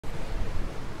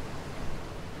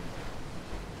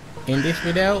In this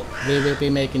video we will be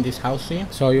making this house scene,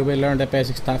 so you will learn the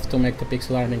basic stuff to make the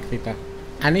pixel art in Krita.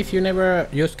 And if you never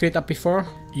used Krita before,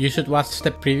 you should watch the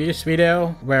previous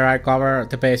video where I cover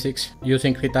the basics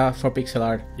using Krita for pixel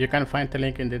art. You can find the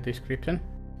link in the description.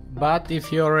 But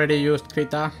if you already used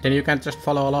Krita, then you can just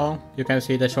follow along. You can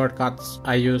see the shortcuts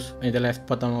I use in the left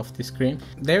bottom of the screen.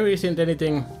 There isn't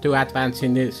anything too advanced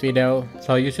in this video,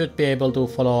 so you should be able to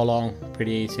follow along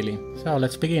pretty easily. So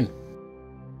let's begin.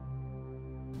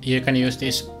 You can use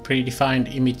this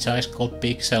predefined image size called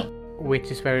pixel, which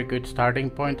is very good starting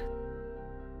point.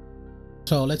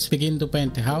 So let's begin to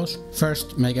paint the house.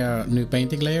 First, make a new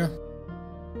painting layer.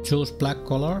 Choose black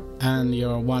color and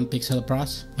your 1 pixel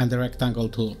brush and the rectangle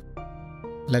tool.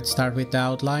 Let's start with the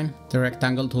outline. The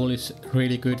rectangle tool is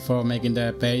really good for making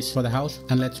the base for the house.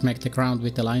 And let's make the ground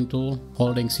with the line tool.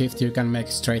 Holding shift you can make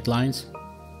straight lines.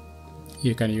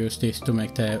 You can use this to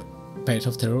make the base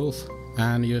of the roof.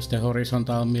 And use the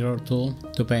horizontal mirror tool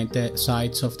to paint the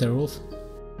sides of the roof.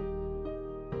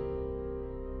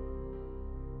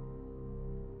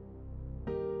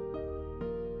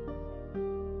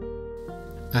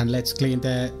 And let's clean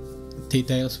the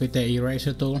details with the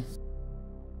eraser tool.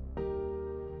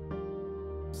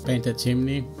 Paint the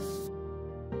chimney.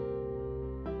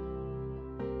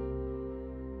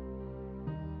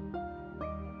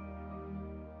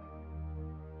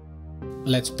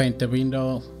 Let's paint the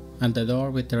window and the door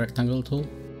with the rectangle tool.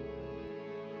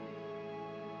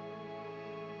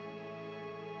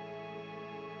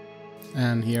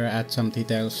 And here add some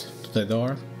details to the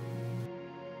door.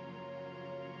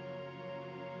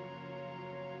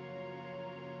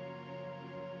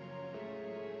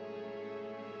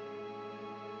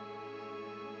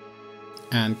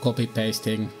 And copy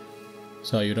pasting,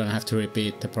 so you don't have to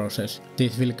repeat the process.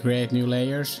 This will create new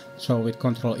layers, so with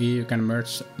Ctrl E you can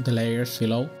merge the layers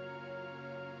below.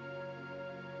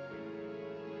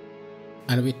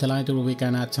 And with the line tool we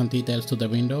can add some details to the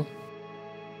window.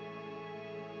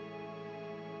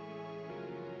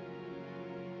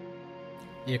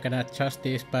 You can adjust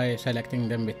these by selecting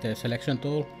them with the selection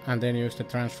tool and then use the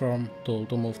transform tool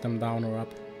to move them down or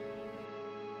up.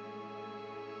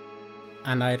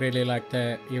 And I really like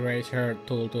the eraser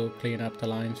tool to clean up the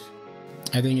lines.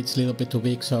 I think it's a little bit too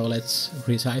big, so let's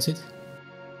resize it.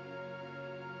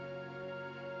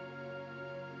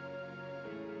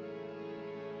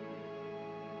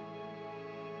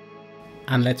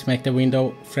 And let's make the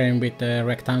window frame with the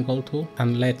rectangle tool.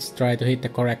 And let's try to hit the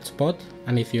correct spot.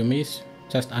 And if you miss,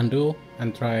 just undo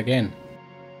and try again.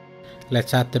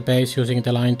 Let's add the base using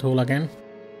the line tool again.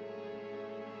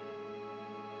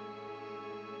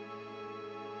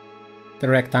 The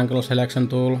rectangle selection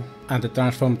tool and the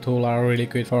transform tool are really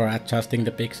good for adjusting the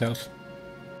pixels.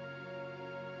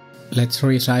 Let's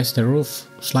resize the roof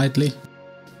slightly.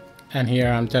 And here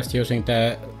I'm just using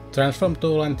the transform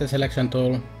tool and the selection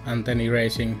tool and then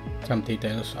erasing some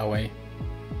details away.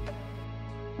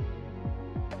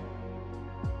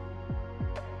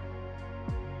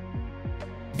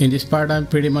 In this part I'm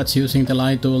pretty much using the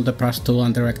line tool, the brush tool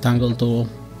and the rectangle tool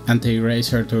and the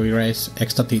eraser to erase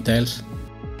extra details.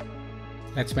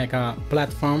 Let's make a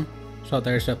platform, so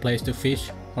there's a place to fish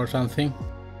or something.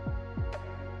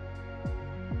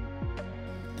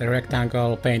 The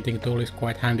rectangle painting tool is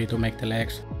quite handy to make the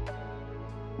legs.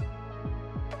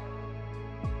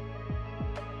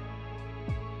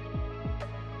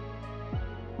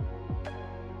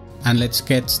 And let's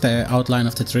sketch the outline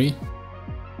of the tree.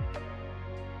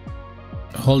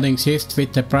 Holding shift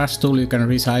with the brush tool you can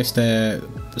resize the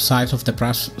size of the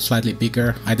brush slightly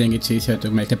bigger. I think it's easier to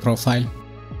make the profile.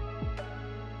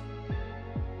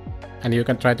 And you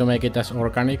can try to make it as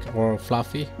organic or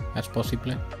fluffy as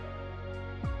possible.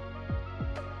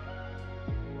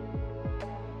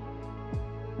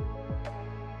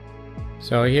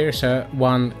 So here's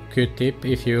one good tip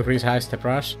if you resize the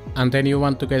brush and then you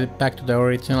want to get it back to the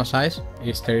original size.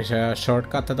 There's a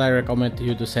shortcut that I recommend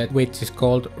you to set, which is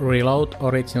called Reload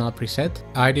Original Preset.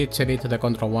 I did set it to the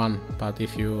Ctrl 1, but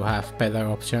if you have better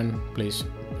option, please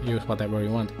use whatever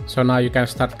you want. So now you can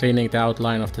start cleaning the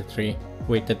outline of the tree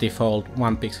with the default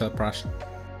 1 pixel brush.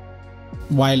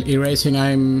 While erasing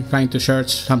I'm trying to search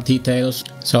some details,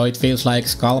 so it feels like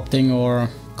sculpting or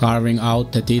carving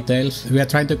out the details. We are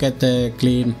trying to get the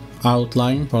clean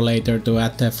outline for later to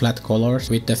add the flat colors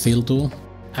with the fill tool.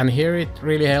 And here it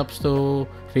really helps to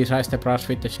resize the brush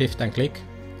with the shift and click,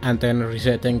 and then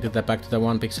resetting to the back to the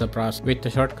 1 pixel brush with the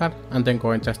shortcut and then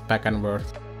going just back and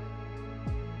forth.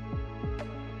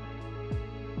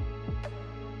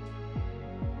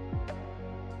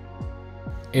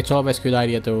 It's always a good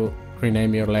idea to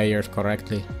rename your layers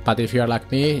correctly, but if you are like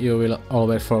me, you will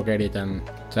always forget it and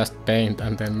just paint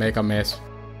and then make a mess.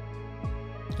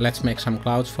 Let's make some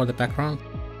clouds for the background.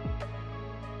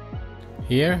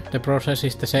 Here the process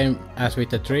is the same as with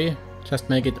the tree, just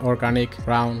make it organic,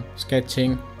 round,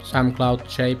 sketching some cloud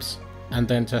shapes, and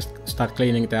then just start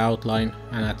cleaning the outline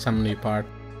and add some new part.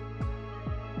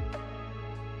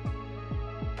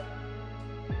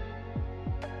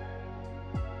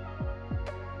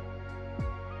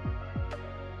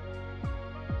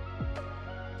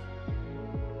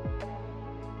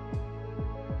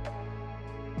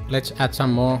 Let's add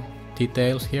some more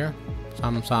details here.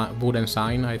 Some wooden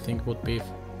sign I think would be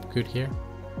good here.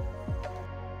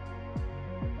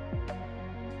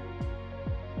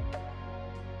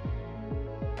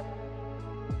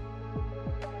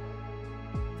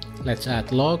 Let's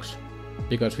add logs,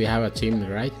 because we have a chimney,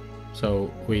 right? So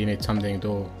we need something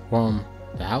to warm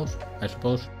the house, I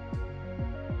suppose.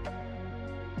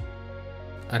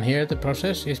 And here the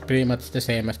process is pretty much the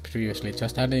same as previously,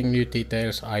 just adding new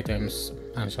details, items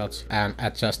and such, and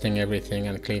adjusting everything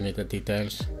and cleaning the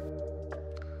details.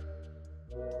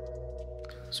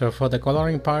 So for the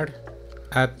coloring part,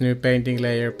 add new painting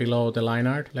layer below the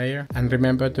Lineart layer, and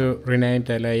remember to rename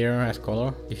the layer as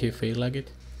color if you feel like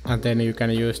it. And then you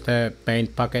can use the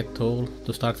paint bucket tool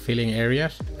to start filling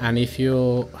areas. And if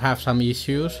you have some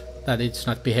issues that it's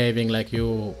not behaving like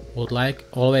you would like,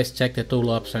 always check the tool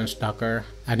options docker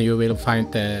and you will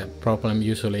find the problem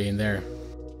usually in there.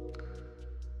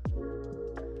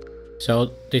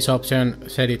 So this option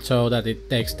set it so that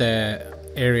it takes the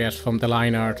areas from the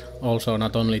Lineart also,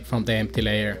 not only from the empty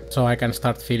layer, so I can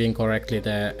start filling correctly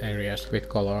the areas with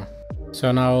color.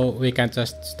 So now we can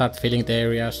just start filling the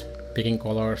areas, picking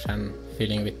colors and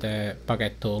filling with the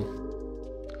bucket tool.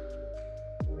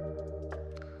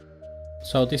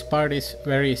 So this part is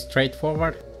very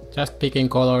straightforward, just picking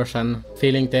colors and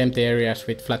filling the empty areas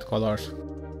with flat colors.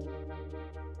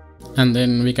 And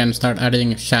then we can start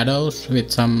adding shadows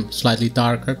with some slightly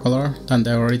darker color than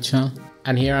the original.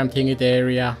 And here I'm thinking the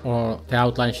area or the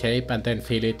outline shape and then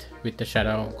fill it with the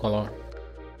shadow color.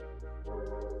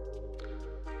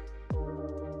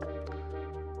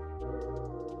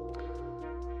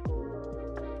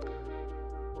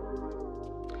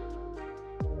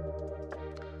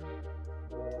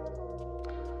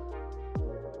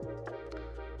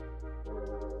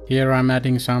 Here I'm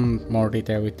adding some more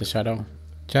detail with the shadow,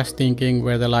 just thinking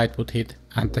where the light would hit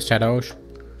and the shadows.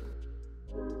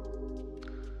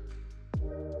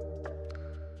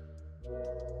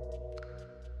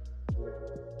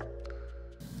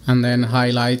 And then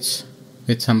highlights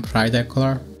with some brighter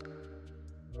color.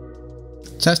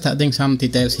 Just adding some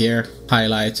details here,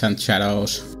 highlights and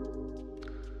shadows.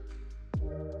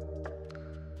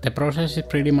 The process is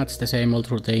pretty much the same all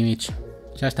through the image,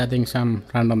 just adding some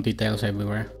random details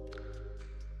everywhere.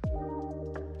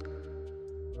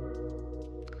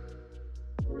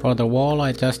 For the wall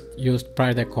I just used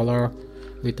brighter color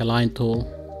with the line tool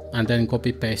and then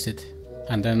copy paste it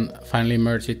and then finally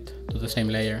merge it to the same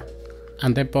layer.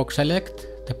 And then box select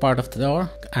the part of the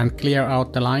door and clear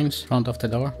out the lines front of the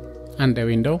door and the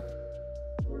window.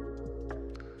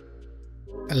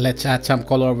 Let's add some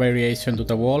color variation to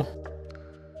the wall.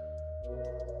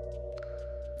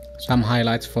 Some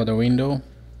highlights for the window.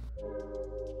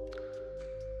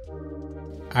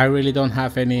 I really don't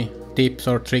have any tips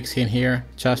or tricks in here,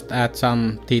 just add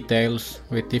some details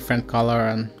with different color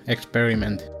and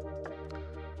experiment.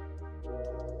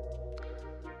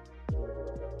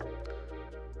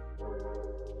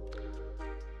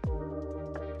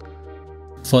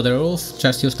 For the roof,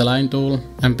 just use the line tool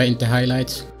and paint the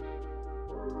highlights.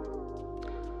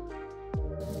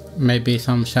 Maybe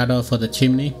some shadow for the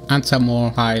chimney and some more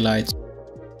highlights.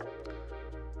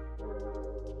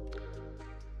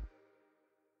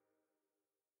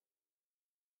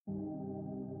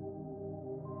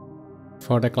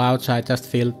 For the clouds I just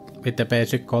filled with the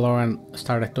basic color and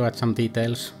started to add some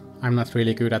details. I'm not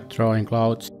really good at drawing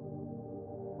clouds.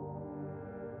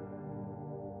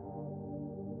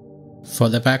 For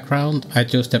the background, I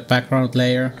choose the background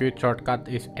layer. Good shortcut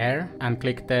is R and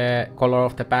click the color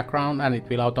of the background and it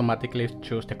will automatically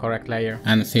choose the correct layer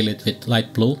and fill it with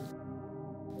light blue.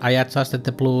 I adjusted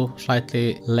the blue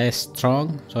slightly less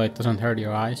strong so it doesn't hurt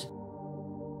your eyes.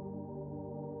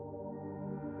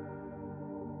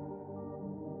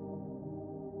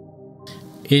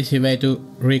 Easy way to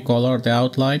recolor the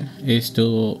outline is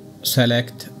to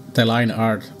select the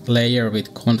Lineart layer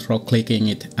with control clicking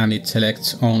it and it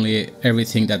selects only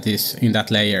everything that is in that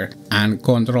layer, and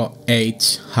Ctrl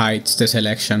H hides the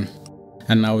selection.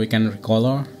 And now we can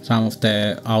recolor some of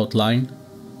the outline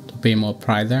to be more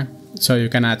brighter, so you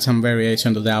can add some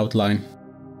variation to the outline.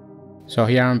 So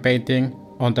here I'm painting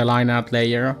on the Lineart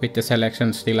layer with the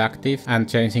selection still active and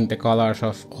changing the colors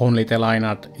of only the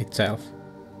Lineart itself.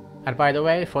 And by the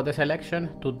way, for the selection,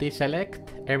 to deselect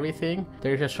everything,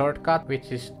 there is a shortcut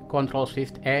which is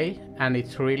Ctrl+Shift+A, and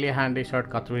it's really handy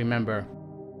shortcut to remember.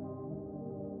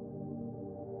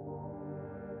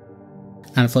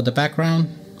 And for the background,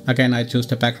 again I choose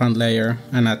the background layer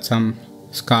and add some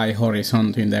sky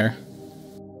horizon in there.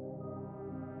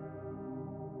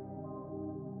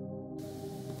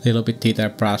 Little bit detail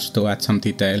brush to add some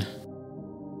detail.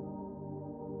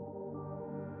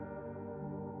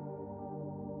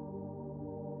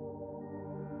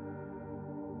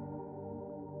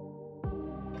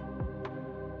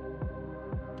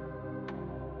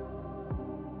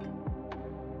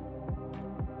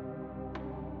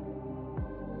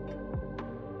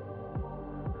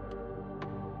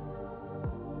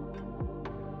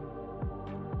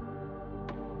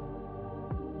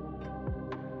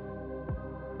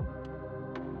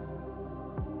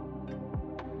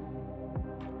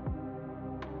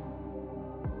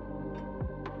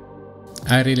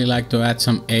 I really like to add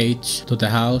some age to the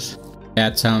house,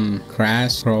 add some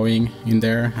grass growing in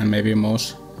there and maybe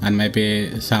moss and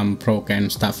maybe some broken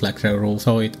stuff like the roof,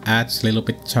 so it adds a little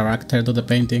bit character to the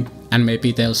painting and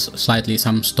maybe tells slightly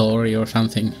some story or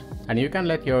something. And you can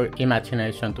let your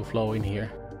imagination to flow in here.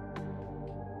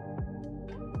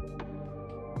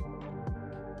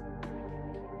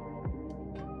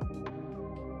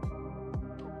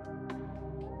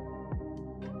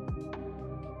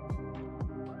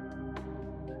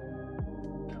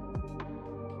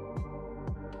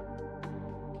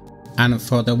 And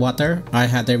for the water, I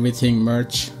had everything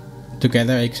merged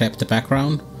together except the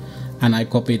background, and I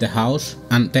copy the house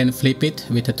and then flip it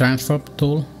with the transform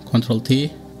tool,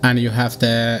 Ctrl+T, and you have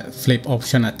the flip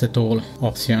option at the tool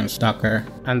options darker.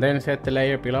 And then set the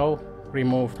layer below,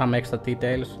 remove some extra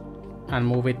details and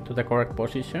move it to the correct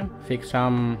position. Fix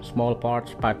some small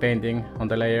parts by painting on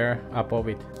the layer above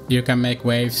it. You can make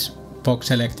waves, box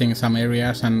selecting some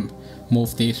areas and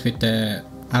move these with the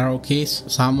arrow keys.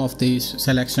 Some of these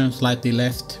selections slightly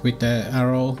left with the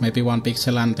arrow, maybe 1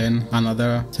 pixel, and then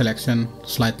another selection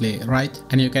slightly right,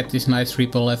 and you get this nice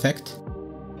ripple effect.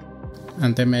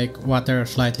 And then make water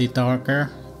slightly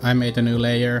darker. I made a new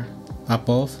layer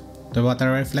above the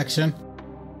water reflection.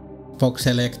 Box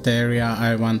select the area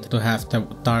I want to have the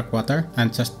dark water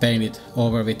and just paint it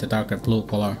over with the darker blue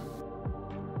color.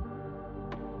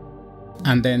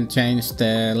 And then change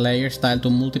the layer style to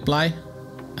multiply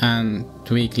and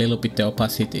tweak a little bit the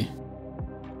opacity.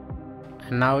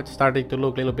 And now it's starting to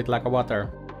look a little bit like a water.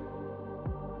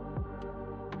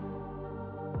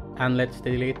 And let's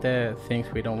delete the things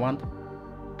we don't want.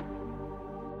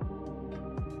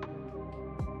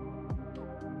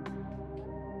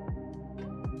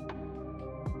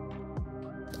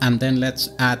 And then let's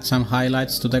add some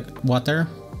highlights to the water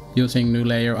using new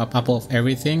layer up above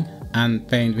everything and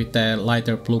paint with the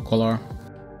lighter blue color.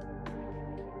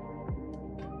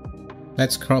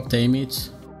 Let's crop the image.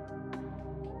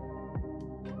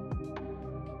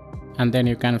 And then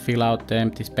you can fill out the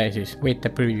empty spaces with the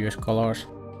previous colors.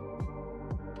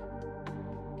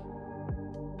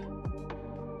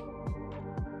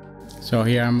 So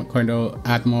here I'm going to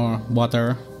add more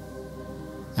water,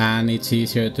 and it's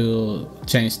easier to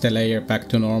change the layer back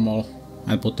to normal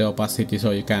and put the opacity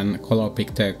so you can color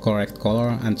pick the correct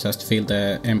color and just fill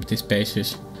the empty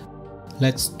spaces.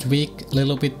 Let's tweak a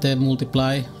little bit the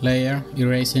multiply layer,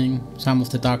 erasing some of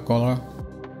the dark color.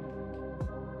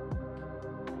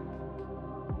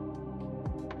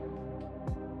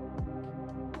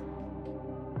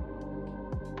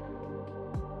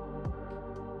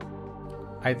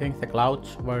 I think the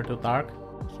clouds were too dark,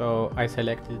 so I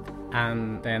selected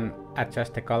and then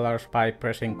adjust the colors by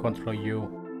pressing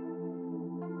Ctrl+U.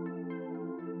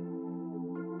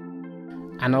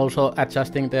 And also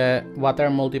adjusting the water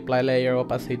multiply layer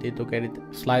opacity to get it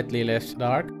slightly less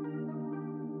dark.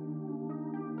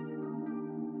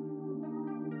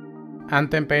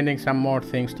 And then painting some more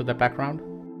things to the background.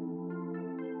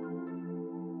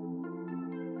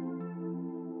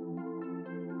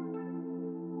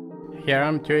 Here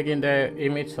I'm tweaking the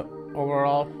image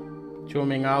overall.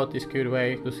 Zooming out is a good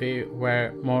way to see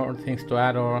where more things to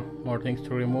add or more things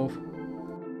to remove.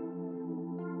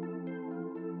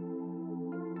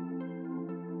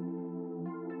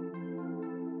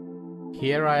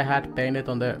 Here I had painted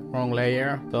on the wrong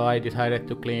layer, so I decided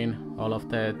to clean all of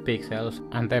the pixels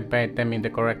and then paint them in the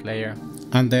correct layer.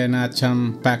 And then add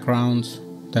some backgrounds,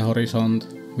 the horizon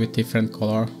with different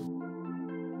color.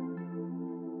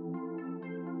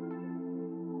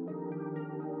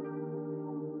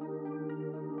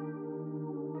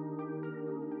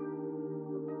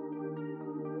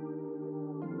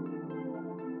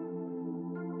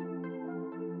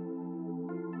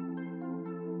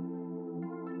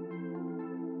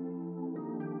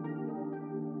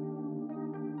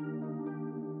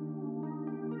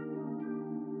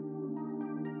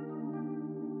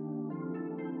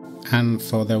 And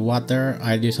for the water,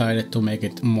 I decided to make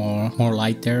it more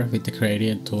lighter with the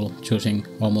gradient tool, choosing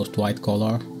almost white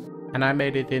color. And I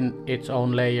made it in its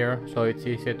own layer, so it's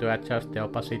easier to adjust the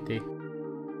opacity.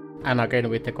 And again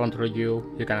with the Ctrl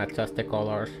U, you can adjust the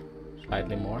colors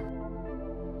slightly more.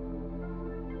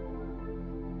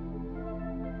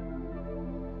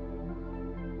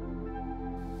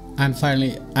 And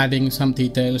finally adding some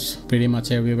details pretty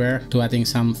much everywhere to adding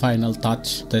some final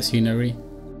touch to the scenery.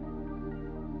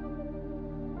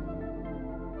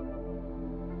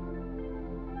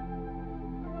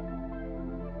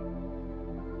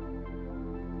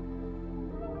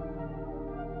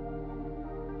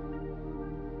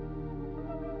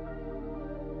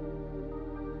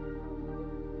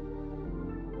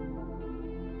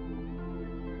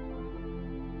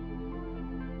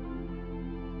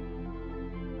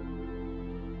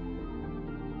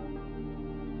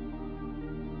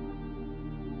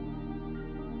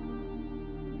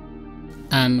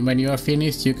 And when you are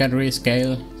finished, you can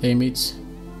rescale the image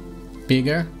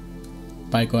bigger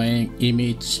by going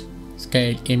Image,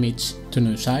 Scale Image to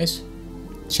new size.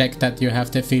 Check that you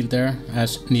have the filter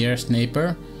as nearest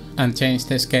neighbor and change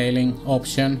the scaling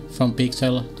option from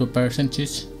pixel to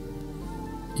percentage.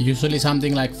 Usually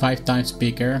something like 5 times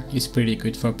bigger is pretty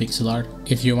good for pixel art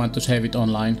if you want to save it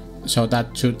online, so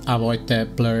that should avoid the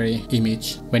blurry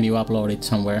image when you upload it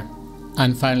somewhere.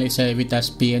 And finally save it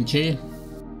as PNG.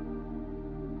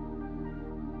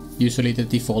 Usually the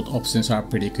default options are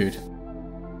pretty good.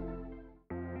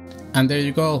 And there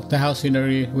you go, the house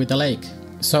scenery with a lake.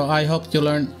 So I hope you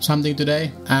learned something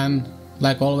today, and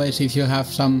like always, if you have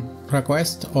some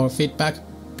requests or feedback,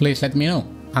 please let me know.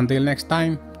 Until next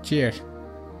time, cheers!